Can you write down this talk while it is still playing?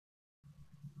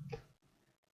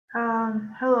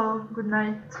Hello, good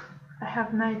night. I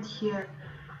have night here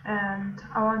and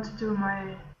I want to do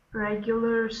my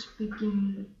regular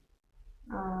speaking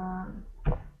uh,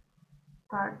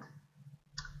 part.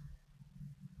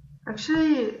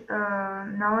 Actually,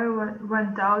 now I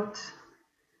went out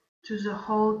to the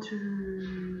hall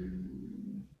to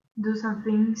do some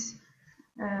things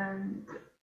and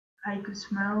I could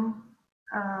smell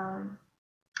uh,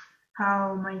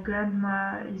 how my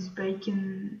grandma is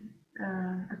baking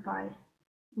a pie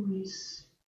with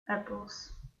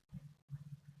apples.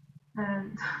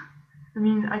 And I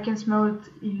mean, I can smell it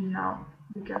even now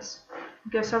because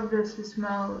obviously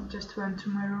smell just went to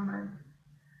my room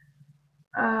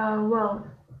and well,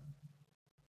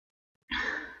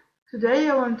 today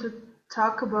I want to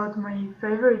talk about my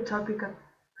favorite topic of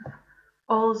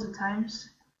all the times,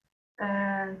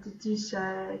 and it is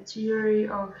a theory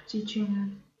of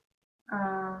teaching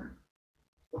uh,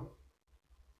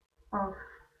 of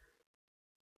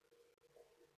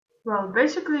well,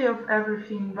 basically of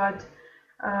everything, but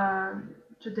uh,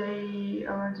 today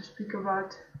I want to speak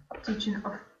about teaching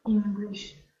of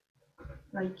English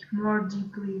like more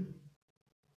deeply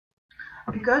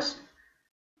because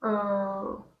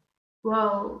uh,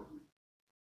 well,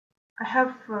 I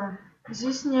have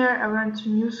this year I went to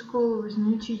new school with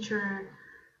new teacher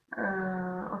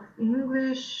of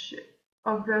English,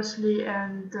 obviously,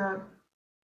 and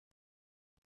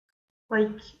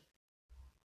like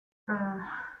uh,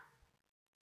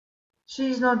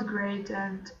 she's not great,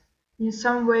 and in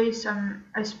some ways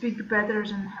I speak better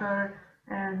than her,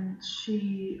 and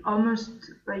she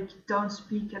almost like don't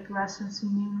speak at lessons in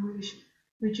English,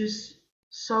 which is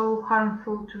so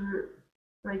harmful to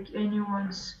like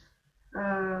anyone's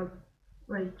uh,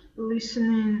 like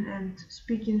listening and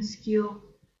speaking skill.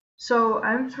 So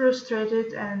I'm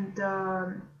frustrated, and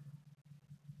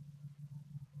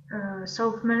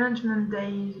self-management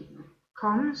day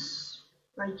comes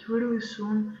like really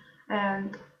soon,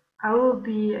 and I will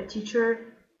be a teacher.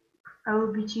 I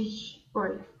will be teach.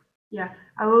 Wait, yeah,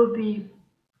 I will be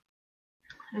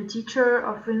a teacher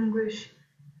of English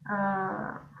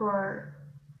for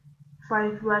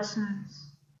 5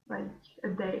 lessons like a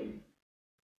day,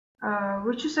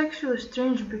 which is actually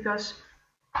strange because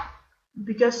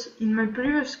in my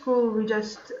previous school we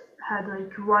just had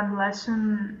like one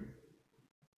lesson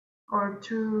or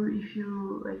two if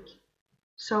you like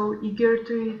so eager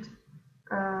to it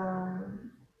uh,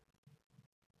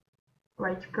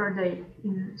 like per day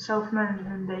in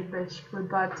self-management day basically,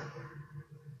 but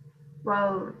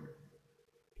well,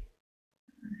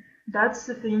 that's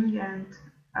the thing, and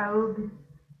I will be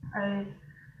I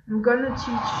am gonna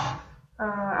teach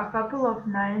a couple of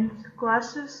ninth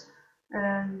classes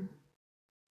and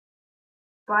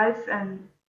five and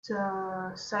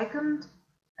second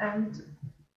and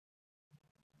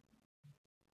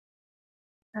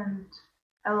and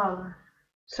 11.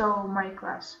 So my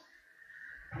class.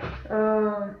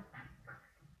 Uh,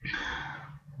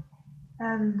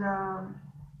 and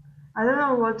I don't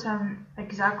know what I'm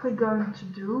exactly going to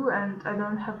do, and I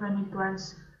don't have any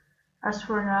plans as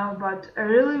for now. But I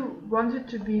really want it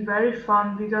to be very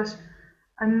fun because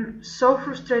I'm so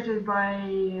frustrated by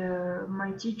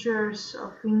my teachers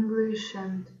of English,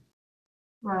 and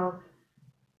well,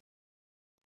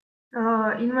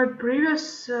 in my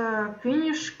previous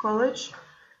Finnish college,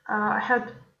 I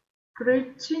had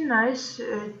pretty nice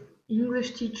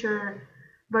English teacher,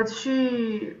 but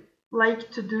she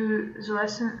liked to do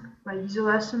the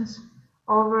lessons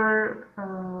over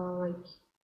like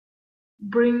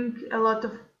bring a lot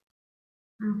of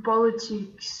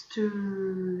politics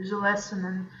to the lesson,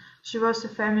 and she was a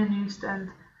feminist, and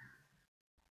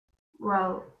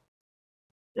well,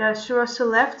 yeah, she was a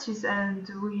leftist, and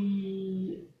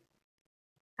we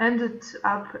ended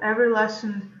up every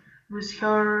lesson with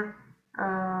her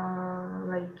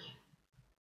like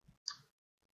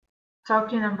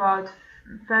talking about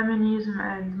feminism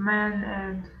and men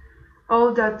and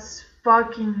all that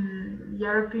fucking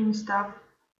European stuff,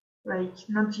 like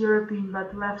not European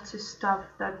but leftist stuff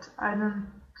that I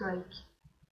don't like.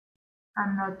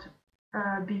 I'm not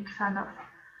a big fan of.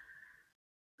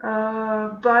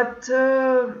 But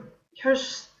her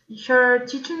her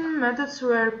teaching methods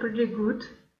were pretty good.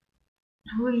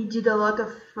 We did a lot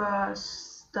of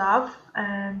stuff,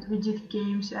 and we did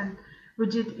games, and we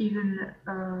did even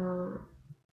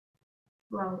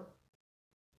well.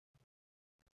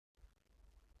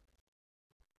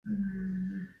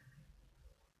 Mm,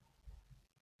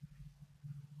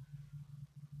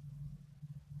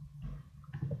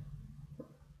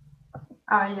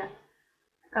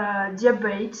 yeah,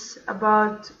 debates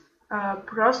about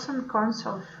pros and cons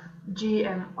of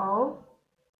GMO,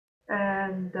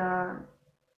 and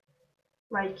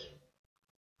like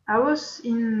I was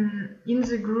in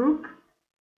the group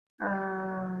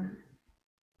uh,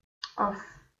 of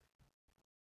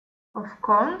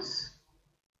cons,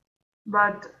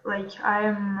 but like I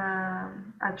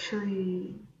am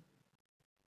actually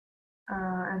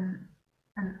an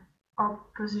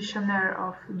oppositioner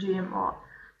of GMO.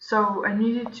 So I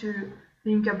needed to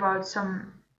think about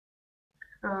some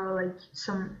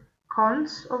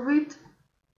cons of it.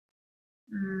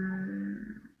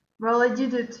 Mm, well, I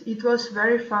did it. It was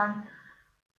very fun.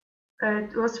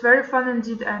 It was very fun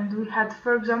indeed, and we had,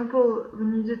 for example, we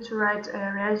needed to write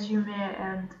a resume,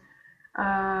 and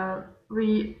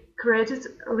we created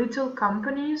little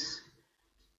companies,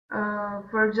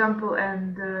 for example,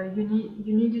 and you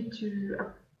needed to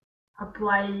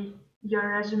apply your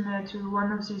resume to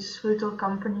one of these little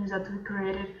companies that we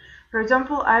created. For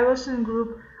example, I was in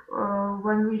group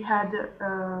when we had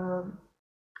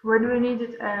when we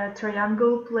needed a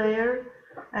triangle player,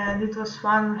 and it was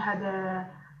fun. We had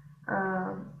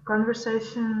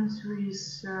conversations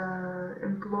with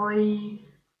employee,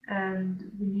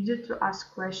 and we needed to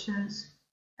ask questions,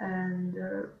 and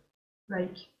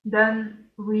like then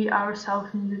we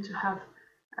ourselves needed to have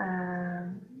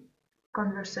a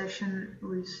conversation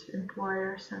with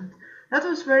employers, and that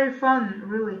was very fun,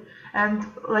 really. And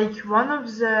like one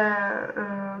of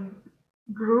the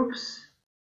groups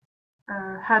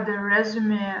had a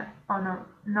resume, oh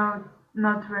no,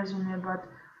 not resume, but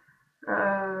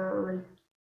like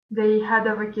they had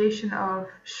a vacation of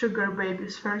sugar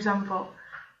babies, for example.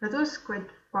 That was quite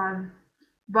fun.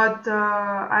 But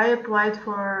I applied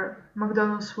for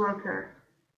McDonald's worker,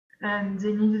 and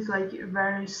they needed like a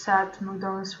very sad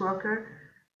McDonald's worker.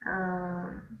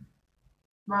 Uh,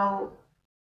 well,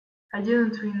 I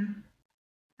didn't win,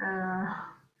 uh,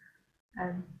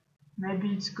 and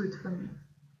maybe it's good for me.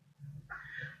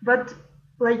 But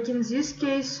like in this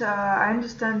case, I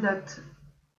understand that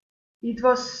it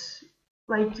was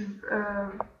like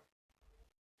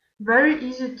very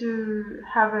easy to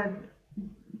have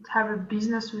a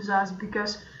business with us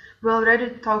because we already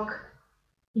talk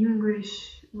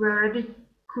English. We already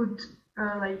could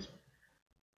like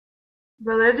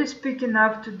we already speak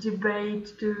enough to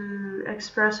debate, to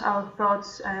express our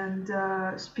thoughts, and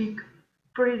speak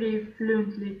pretty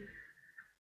fluently,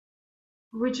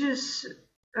 which is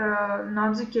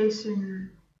not the case in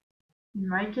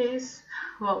my case.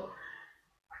 Well,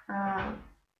 uh,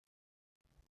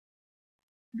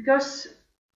 because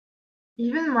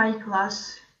even my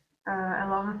class,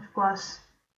 11th class,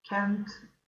 can't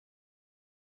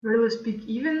really speak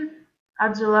even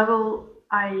at the level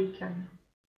I can.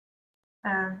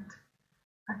 And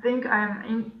I think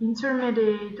I'm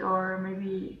intermediate or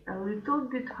maybe a little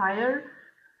bit higher,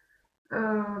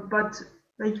 but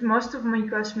like most of my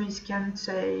classmates can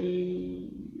say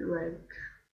like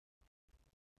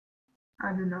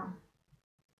I don't know.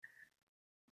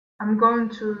 I'm going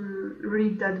to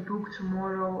read that book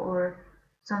tomorrow or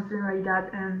something like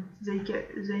that, and they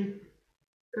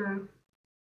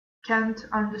can't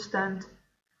understand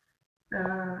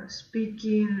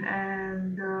speaking,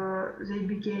 and they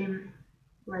became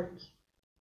like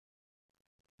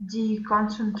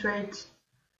deconcentrate,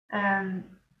 and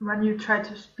when you try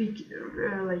to speak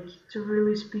like to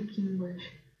really speak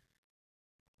English,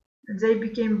 they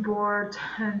became bored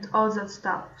and all that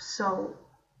stuff. So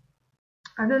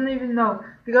I don't even know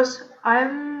because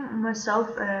I'm myself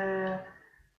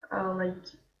like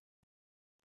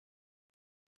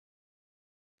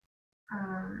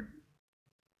um,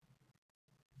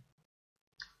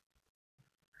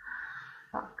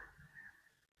 fuck.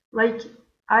 Like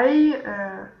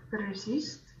I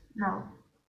resist. No,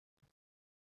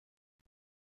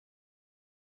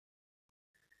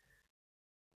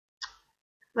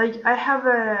 like I have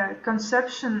a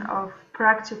conception of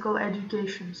practical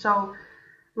education. So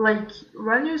like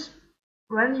when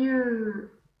you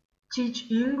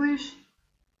teach English,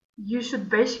 you should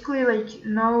basically like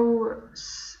know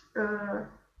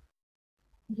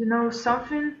you know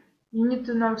something. You need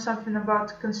to know something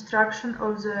about construction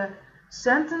of the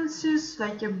sentences,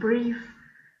 like a brief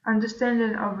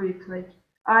understanding of it. Like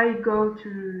I go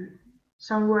to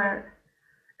somewhere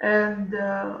and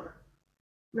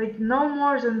like no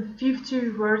more than 50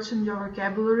 words in your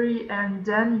vocabulary, and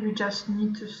then you just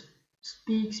need to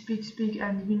speak,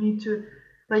 and you need to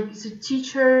like the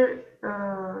teacher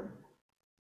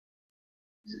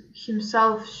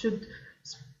himself should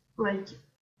like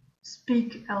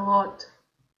speak a lot.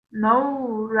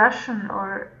 No Russian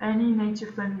or any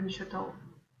native language at all.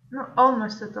 No,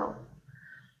 almost at all.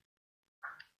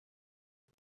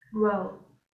 Well,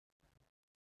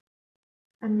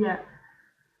 and yeah,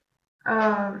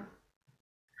 uh,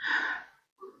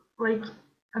 like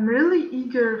I'm really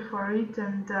eager for it,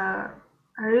 and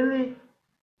I really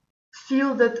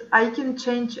feel that I can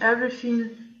change everything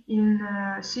in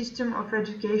system of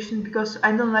education, because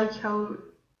I don't like how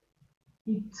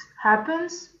it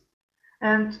happens,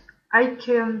 and I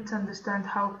can't understand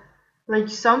how, like,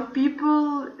 some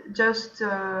people just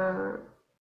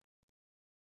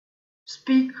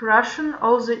speak Russian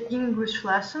all the English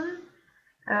lesson,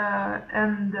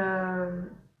 and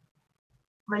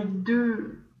like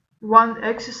do one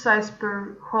exercise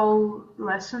per whole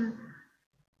lesson.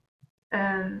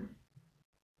 And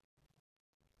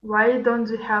why don't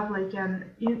they have like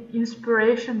an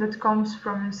inspiration that comes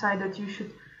from inside, that you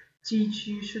should teach,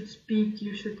 you should speak,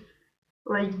 you should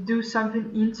like do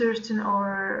something interesting,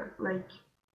 or like,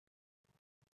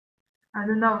 I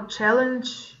don't know,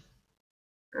 challenge,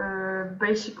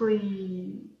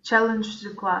 basically challenge the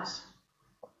class.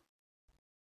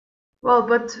 Well,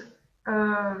 but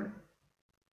uh,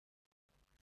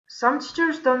 some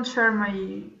teachers don't share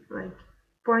my like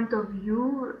point of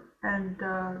view, and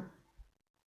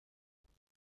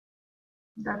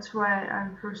that's why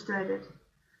I'm frustrated.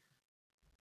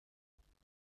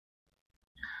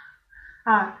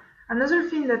 Another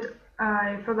thing that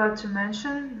I forgot to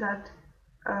mention, that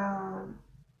uh,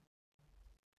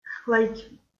 like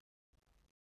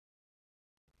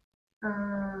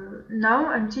now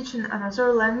I'm teaching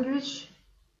another language.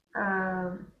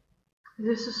 Uh,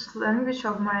 this is language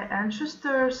of my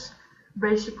ancestors,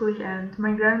 basically, and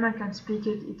my grandma can speak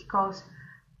it. It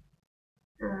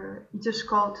is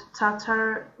called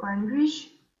Tatar language.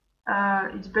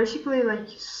 It's basically like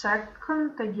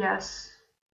second, I guess,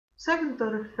 second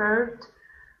or third,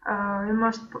 the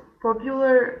most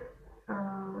popular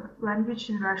language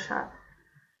in Russia.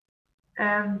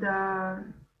 And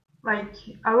like,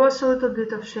 I was a little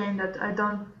bit ashamed that I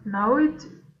don't know it,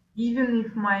 even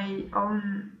if my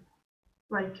own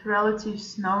like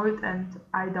relatives know it and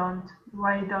I don't.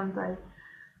 Why don't I?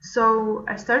 So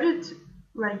I started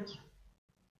like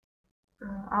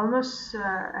almost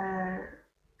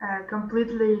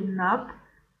completely noob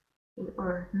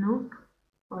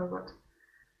or what.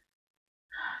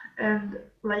 And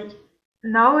like,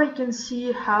 now I can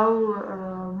see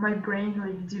how my brain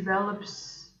like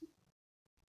develops,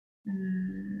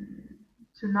 mm,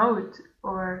 to know it,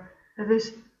 or at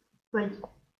least, like,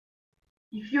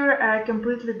 if you're a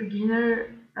completely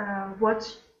beginner,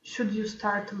 what should you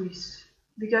start with?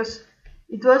 Because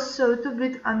it was a little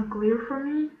bit unclear for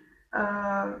me.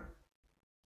 uh,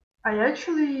 I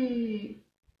actually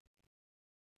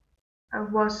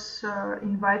was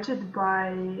invited by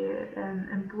an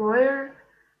employer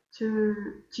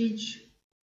to teach,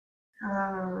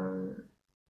 uh,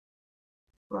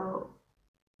 well,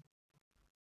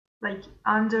 like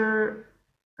uh,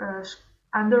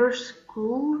 under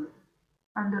school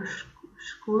under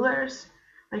schoolers,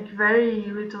 like very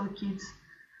little kids,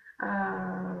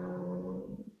 uh,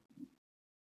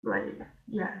 like,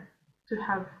 yeah, to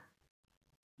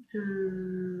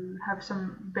have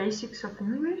some basics of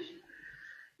English.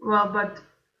 Well, but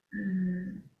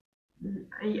mm,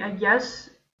 I guess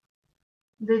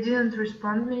they didn't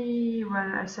respond me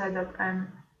when I said that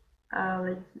I'm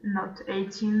like not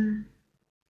 18.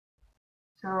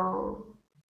 So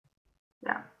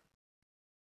yeah,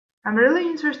 I'm really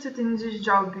interested in this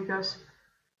job because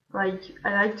like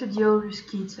I like to deal with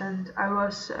kids, and I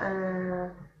was uh,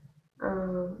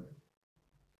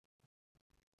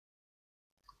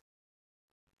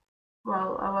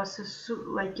 well, I was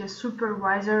like a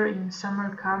supervisor in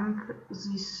summer camp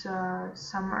this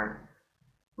summer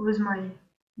with my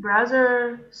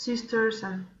brother, sisters,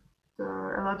 and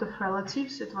a lot of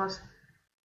relatives. It was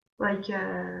like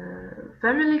a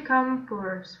family camp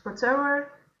or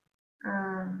whatever.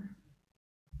 Um,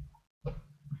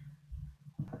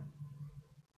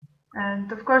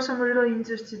 and of course, I'm really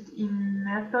interested in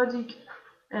methodic,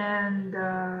 and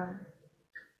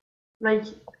like,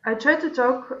 I try to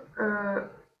talk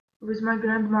with my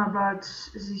grandma about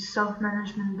this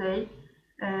self-management day,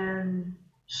 and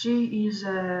she is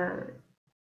a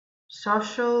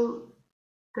social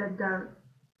pedagogist.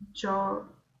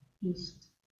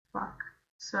 Fuck,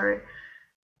 sorry.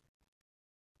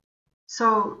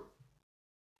 So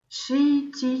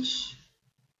she teach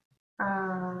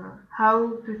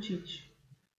how to teach,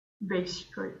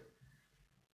 basically,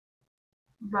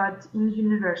 but in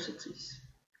universities.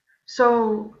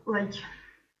 So like,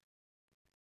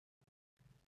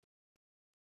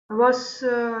 I was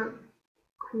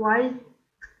quite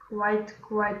quite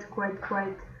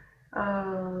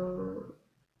uh,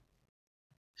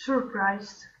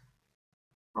 surprised,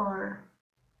 or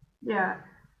yeah,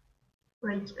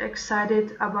 like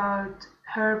excited about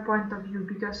her point of view,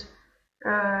 because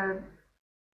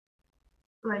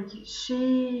like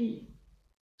she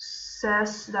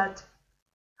says that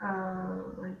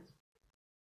like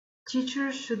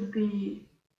teachers should be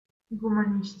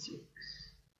humanistical,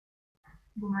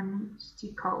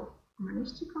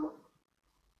 humanistical,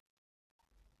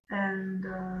 and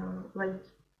like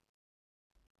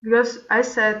because I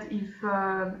said if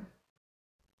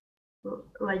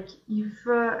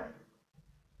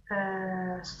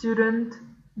a student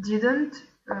didn't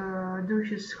do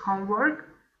his homework,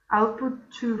 I'll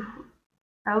put two.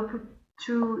 I'll put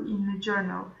 2 in the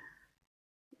journal.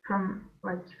 From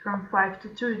 5 to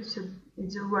 2, it's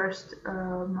the worst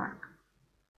mark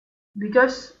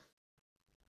because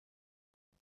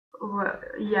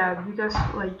yeah, because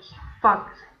like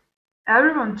fuck,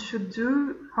 everyone should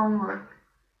do homework.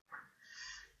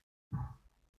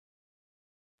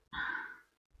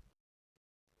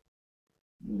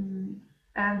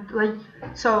 And like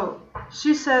so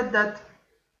she said that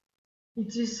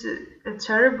it is a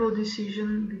terrible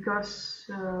decision because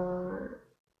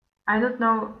I don't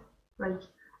know like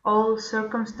all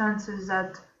circumstances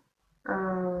that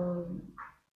uh,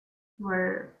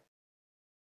 were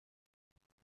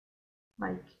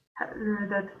like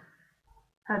that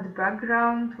had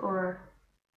background or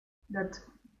that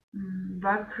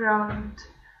background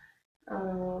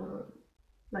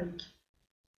like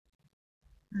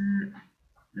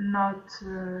not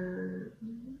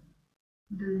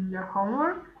doing their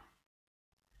homework,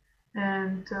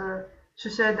 and she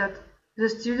said that the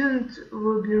student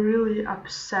will be really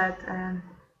upset and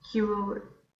he will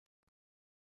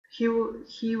he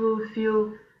will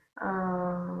feel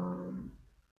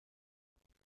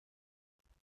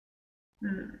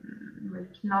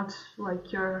like not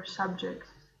like your subject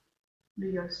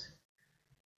because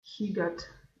he got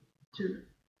to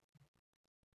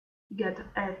get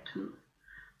A2.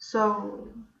 So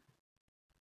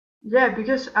yeah,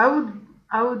 because I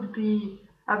would be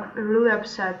really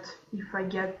upset if I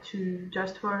get to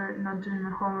just for not doing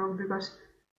my homework because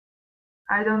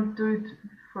I don't do it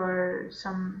for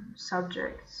some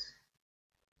subjects.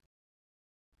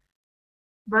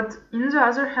 But in the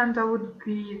other hand, I would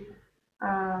be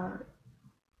uh,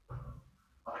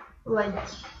 like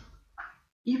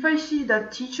if I see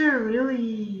that teacher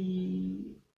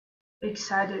really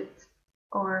excited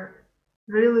or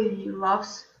really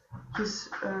loves his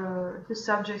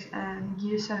subject and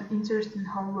gives an interest in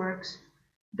homeworks,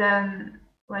 then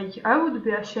like I would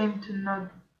be ashamed to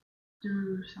not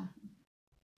do something,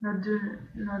 not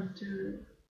do,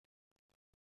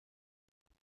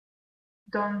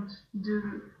 don't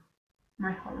do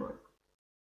my homework.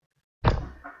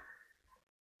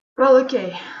 Well,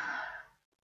 okay,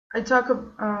 I talk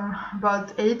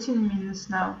about 18 minutes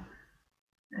now,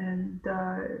 and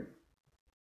I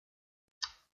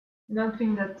don't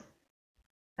think that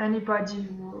anybody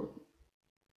will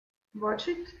watch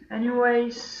it anyway.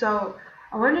 So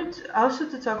I wanted also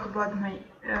to talk about my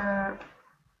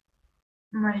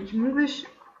English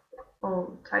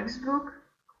old textbook,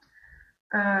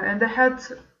 and I had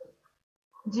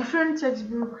different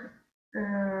textbook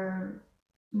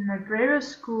in my previous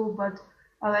school, but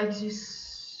I like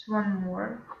this one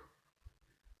more.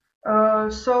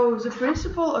 So the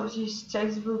principle of this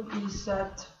textbook is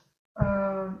that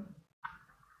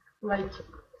like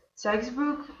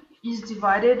textbook is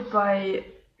divided by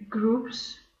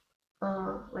groups,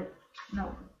 like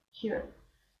no here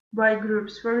by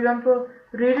groups. For example,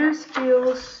 reader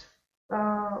skills,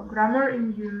 grammar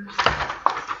in use,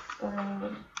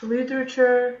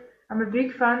 literature. I'm a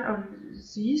big fan of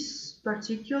this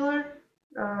particular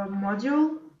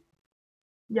module.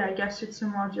 Yeah, I guess it's a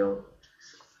module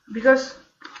because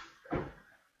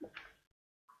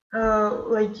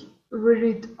like we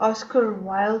read Oscar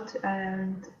Wilde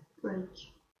and like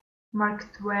Mark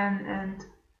Twain and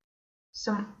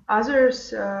some other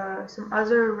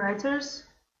writers.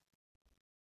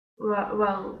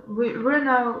 Well,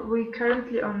 we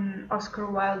currently on Oscar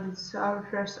Wilde. It's our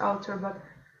first author, but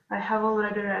I have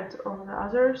already read all the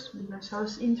others because I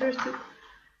was interested.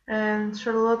 And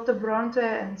Charlotte Bronte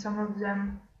and some of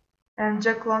them, and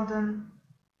Jack London,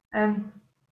 and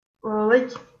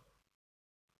like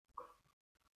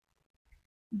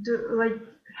like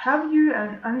have you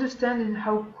an understanding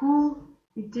how cool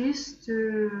it is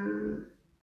to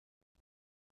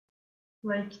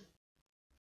like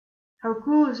how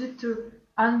cool is it to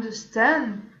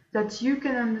understand that you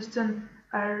can understand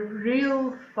a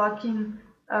real fucking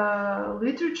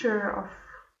literature of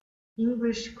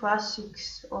English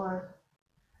classics, or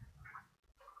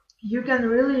you can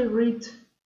really read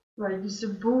like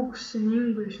the books in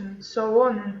English and so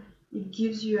on, and it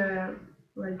gives you a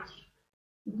like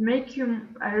it make you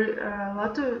a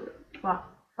lot of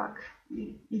fuck,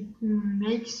 it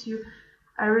makes you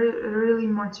really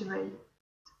motivate.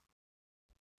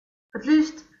 At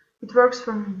least it works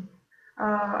for me.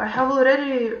 I have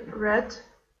already read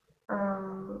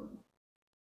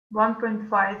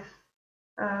 1.5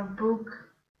 book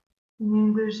in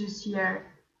English this year,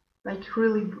 like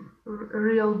really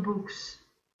real books.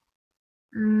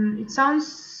 It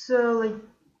sounds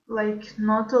like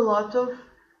not a lot of,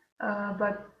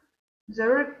 but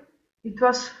it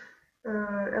was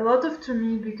a lot of to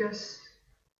me because,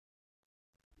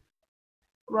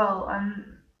 well,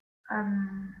 I'm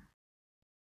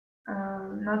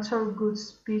not so good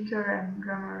speaker and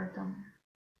grammar at all.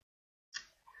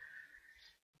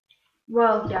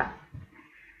 Well, yeah.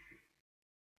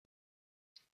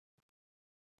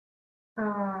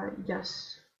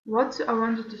 Yes. What I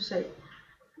wanted to say.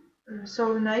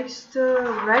 So next,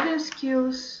 writing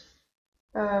skills,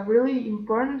 really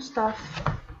important stuff.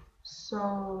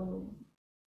 So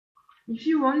if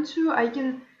you want to, I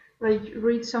can like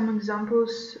read some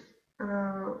examples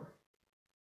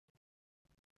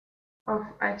of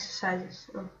exercises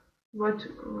of what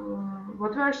we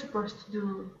are supposed to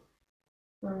do,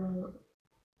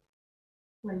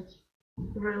 like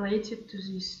related to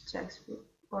this textbook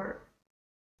or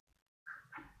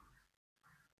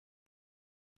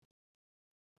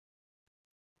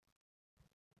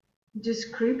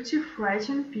descriptive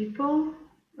writing people,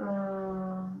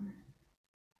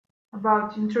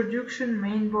 about introduction,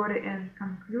 main body, and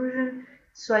conclusion.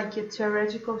 It's like a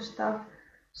theoretical stuff.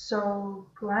 So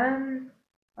plan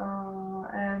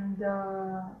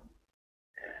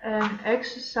and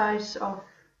exercise of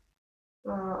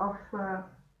a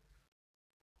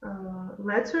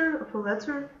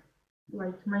letter,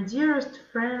 like my dearest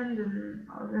friend,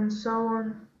 and so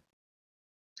on.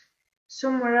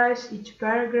 Summarize each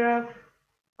paragraph.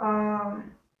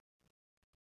 Um,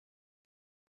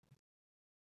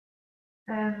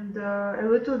 and a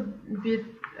little bit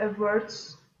of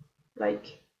words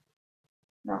like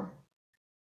no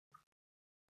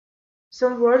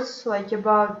some words like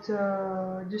about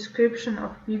description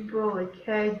of people like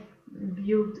head,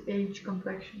 build, age,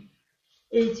 complexion,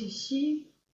 etc.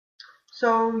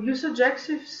 So use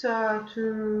adjectives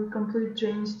to complete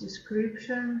Jane's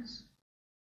descriptions,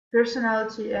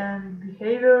 personality and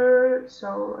behavior.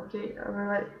 So okay,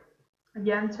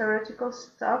 again theoretical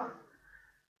stuff.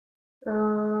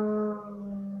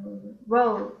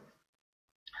 Well,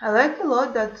 I like a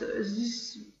lot that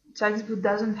this textbook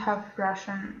doesn't have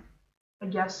Russian, I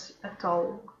guess, at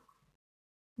all.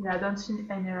 Yeah, I don't see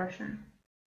any Russian.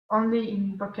 Only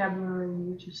in vocabulary,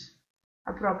 which is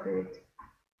appropriate.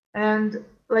 And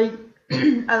like,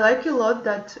 I like a lot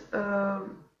that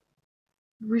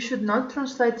we should not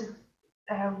translate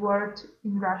a word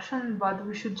in Russian, but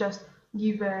we should just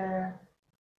give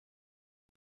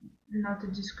not a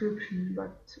description,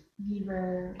 but give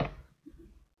uh,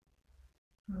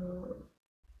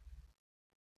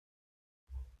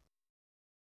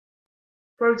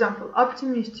 for example,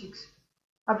 optimistic,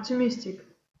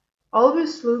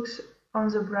 always looks on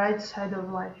the bright side of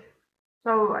life.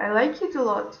 So I like it a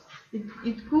lot.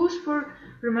 It goes for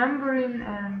remembering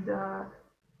and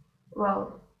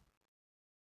well,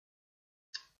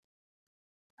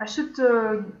 I should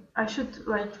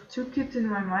like took it in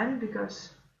my mind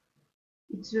because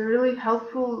it's really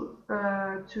helpful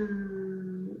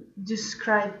to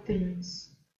describe things,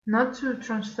 not to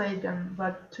translate them,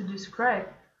 but to describe.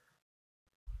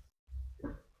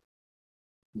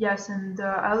 Yes, and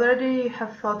I already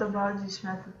have thought about this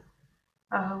method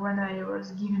when I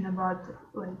was given about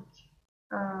like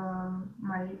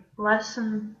my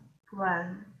lesson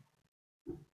plan.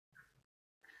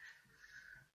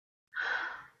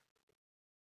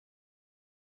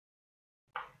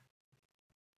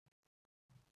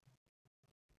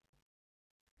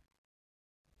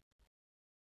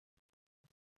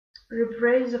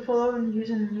 Rephrase the following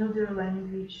using milder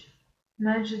language.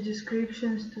 Match the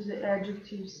descriptions to the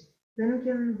adjectives,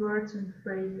 linking words and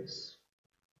phrases.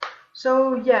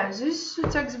 So yeah, this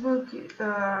textbook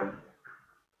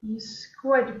is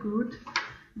quite good,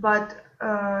 but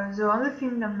the only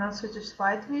thing I'm not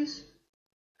satisfied with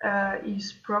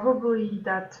is probably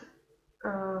that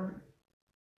uh,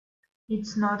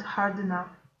 it's not hard enough.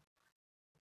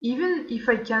 Even if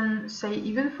I can say,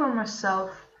 even for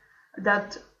myself,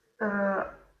 that uh,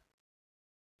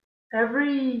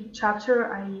 every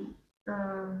chapter I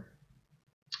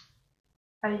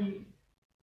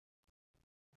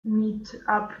meet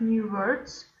up new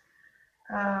words,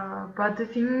 but I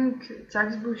think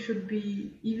textbook should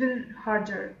be even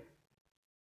harder.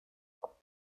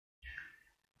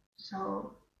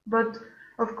 So, but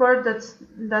of course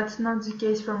that's not the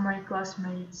case for my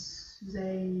classmates.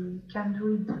 they can't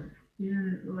read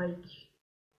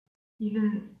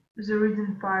even the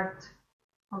reading part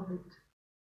of it.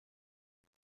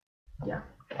 Yeah.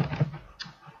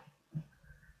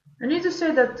 I need to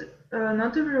say that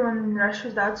not everyone in Russia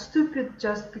is that stupid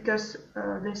just because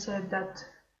they said that,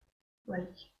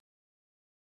 like,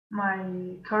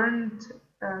 my current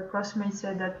classmates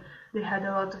said that they had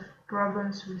a lot of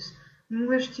problems with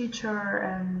English teacher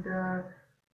and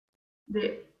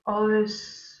they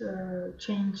always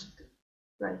changed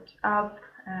like up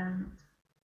and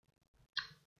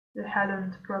they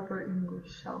hadn't proper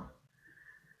English, so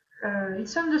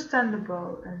it's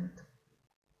understandable. And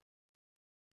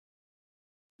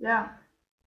yeah,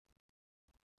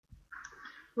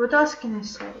 what else can I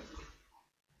say?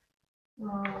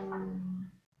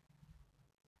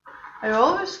 I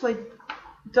always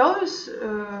it's always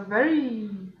very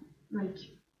like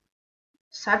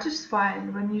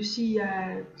satisfying when you see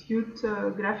a cute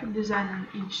graphic design on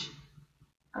each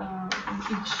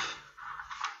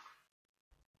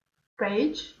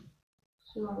page.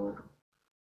 So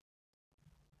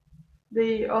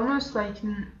they almost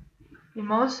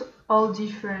almost all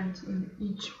different in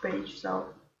each page.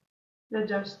 So they're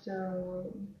just a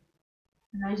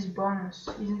nice bonus,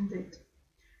 isn't it?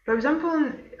 For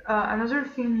example, another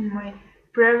thing in my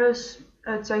previous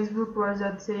textbook was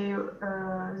that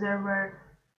there were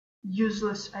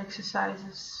useless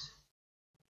exercises,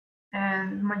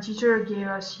 and my teacher gave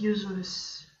us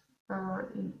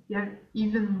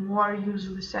even more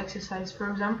useless exercise.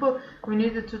 For example, we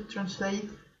needed to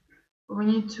translate, we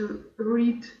need to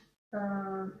read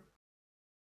the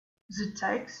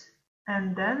text,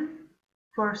 and then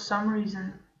for some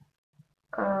reason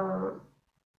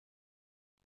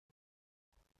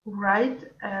write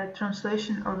a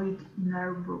translation of it in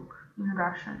our book in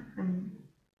Russian, and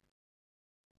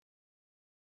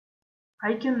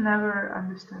I can never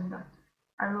understand that.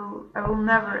 I will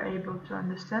never able to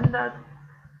understand that.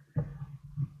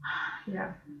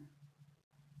 Yeah.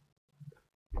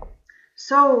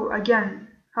 So again,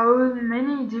 how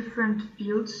many different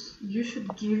fields you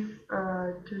should give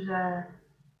to the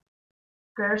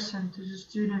person, to the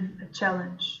student, a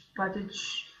challenge, but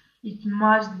it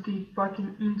must be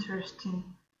fucking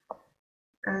interesting.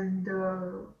 And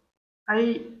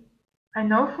I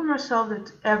know for myself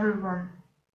that everyone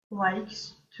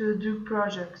likes to do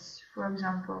projects, for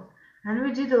example, and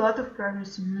we did a lot of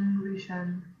projects in English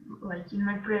and like in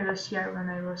my previous year when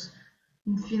I was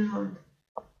in Finland.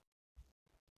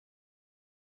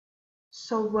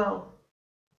 So well.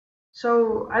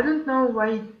 So I don't know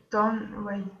why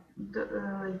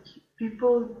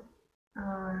people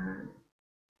uh,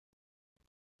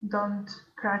 don't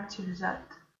practice that.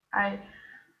 I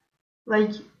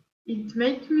like it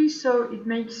makes me so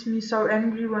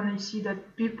angry when I see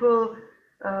that people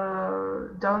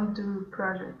don't do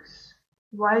projects.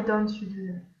 Why don't you do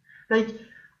them? Like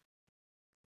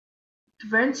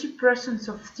 20%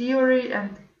 of theory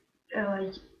and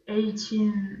like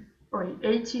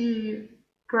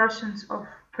 80% of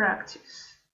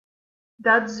practice.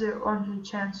 That's the only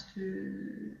chance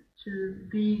to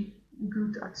be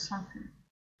good at something.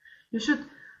 You should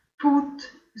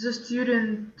put the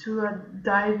student to a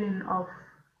diving of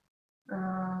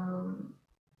uh,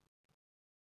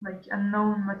 like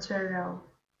unknown material,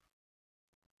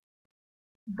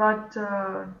 but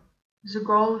the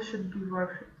goal should be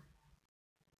worth it.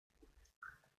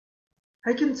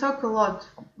 I can talk a lot,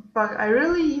 but I'm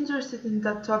really interested in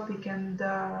that topic, and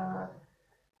I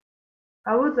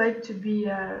would like to be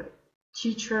a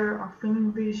teacher of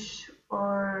English,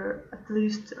 or at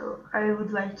least I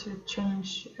would like to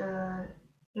change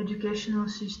educational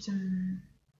system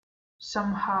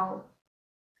somehow,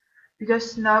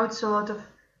 because now it's a lot of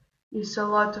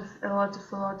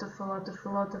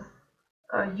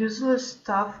useless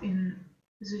stuff in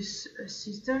this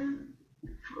system,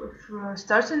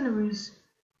 starting with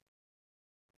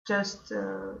just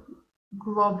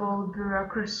global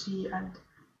bureaucracy and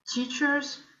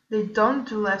teachers. They don't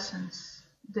do lessons,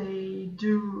 they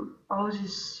do all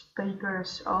these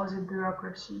papers, all the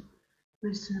bureaucracy. At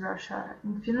least in Russia.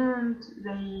 In Finland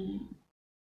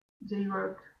they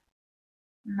work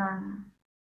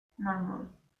normally.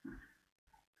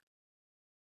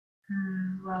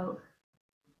 Well,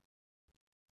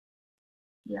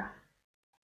 yeah.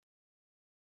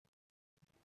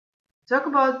 Talk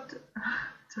about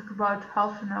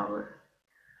half an hour.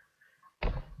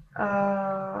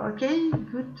 Okay,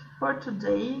 good for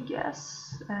today, I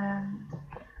guess. And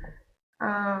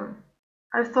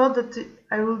I thought that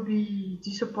I will be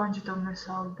disappointed on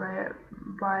myself by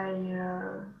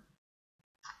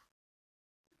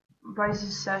by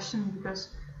this session, because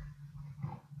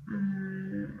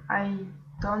I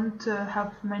don't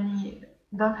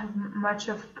don't have much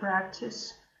of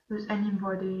practice with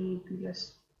anybody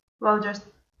because, well, just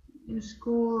in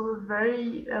school,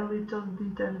 very a little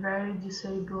bit and very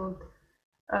disabled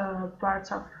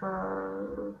parts of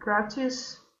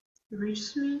practice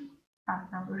reach me,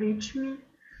 no, reach me,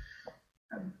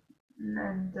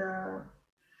 and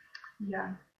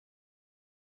yeah.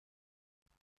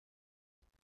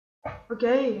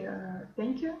 Okay,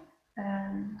 thank you,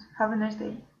 and have a nice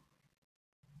day.